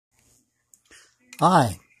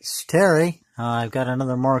Hi, it's Terry. I've got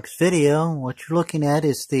another Marx video. What you're looking at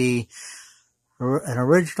is an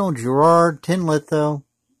original Girard tin litho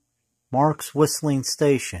Marx Whistling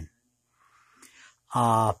Station.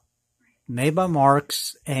 Made by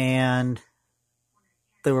Marx, and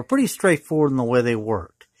they were pretty straightforward in the way they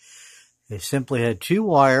worked. They simply had two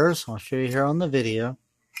wires. I'll show you here on the video.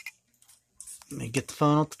 Let me get the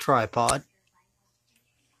phone off the tripod.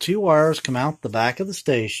 Two wires come out the back of the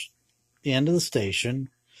station, the end of the station,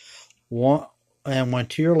 and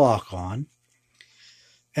went to your lock-on,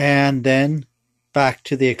 and then back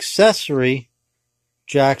to the accessory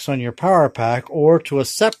jacks on your power pack, or to a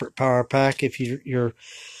separate power pack if your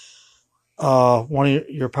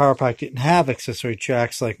power pack didn't have accessory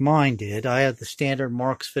jacks like mine did. I had the standard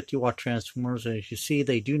Marx 50-watt transformers, and as you see,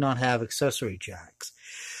 they do not have accessory jacks.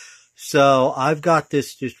 So I've got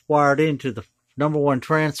this just wired into the number one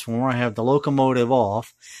transformer. I have the locomotive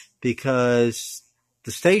off because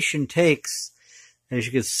the station takes, as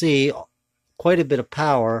you can see, quite a bit of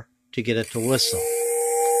power to get it to whistle.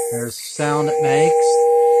 There's the sound it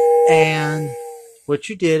makes. And what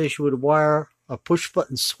you did is you would wire a push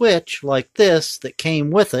button switch like this that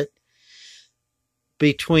came with it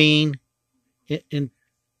between in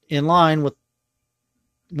line with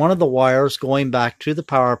one of the wires going back to the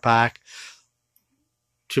power pack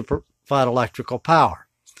to provide electrical power.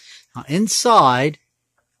 Now inside,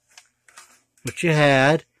 what you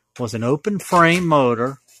had was an open frame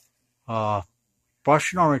motor,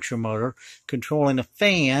 brush and armature motor, controlling a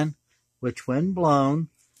fan, which when blown,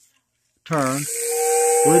 turned,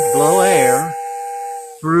 would blow air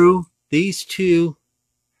through these two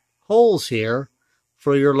holes here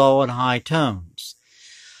for your low and high tones.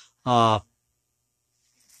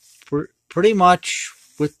 Pretty much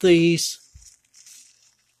with these,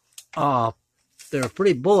 they're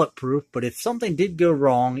pretty bulletproof, but if something did go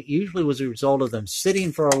wrong, it usually was a result of them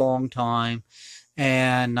sitting for a long time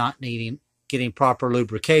and not getting proper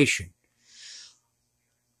lubrication.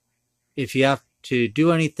 If you have to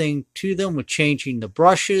do anything to them with changing the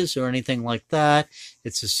brushes or anything like that,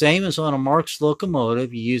 it's the same as on a Marx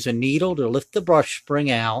locomotive. You use a needle to lift the brush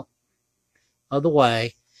spring out of the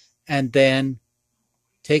way, and then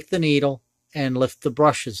take the needle and lift the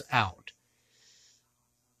brushes out.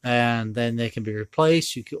 And then they can be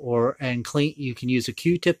replaced. You can use a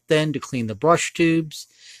Q-tip then to clean the brush tubes.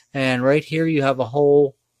 And right here you have a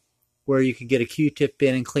hole where you can get a Q-tip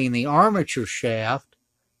in and clean the armature shaft.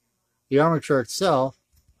 The armature itself,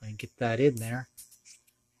 I can get that in there.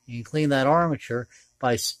 You can clean that armature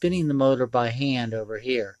by spinning the motor by hand over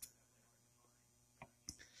here.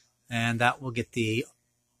 And that will get the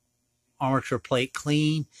armature plate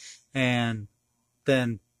clean, and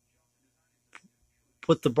then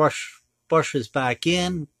put the brushes back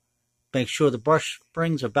in, make sure the brush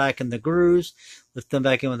springs are back in the grooves, lift them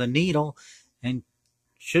back in with a needle, and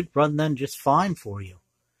should run then just fine for you.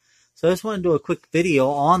 So I just want to do a quick video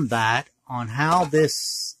on that, on how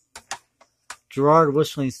this Girard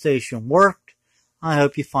Whistling Station worked. I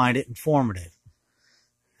hope you find it informative.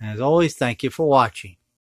 As always, thank you for watching.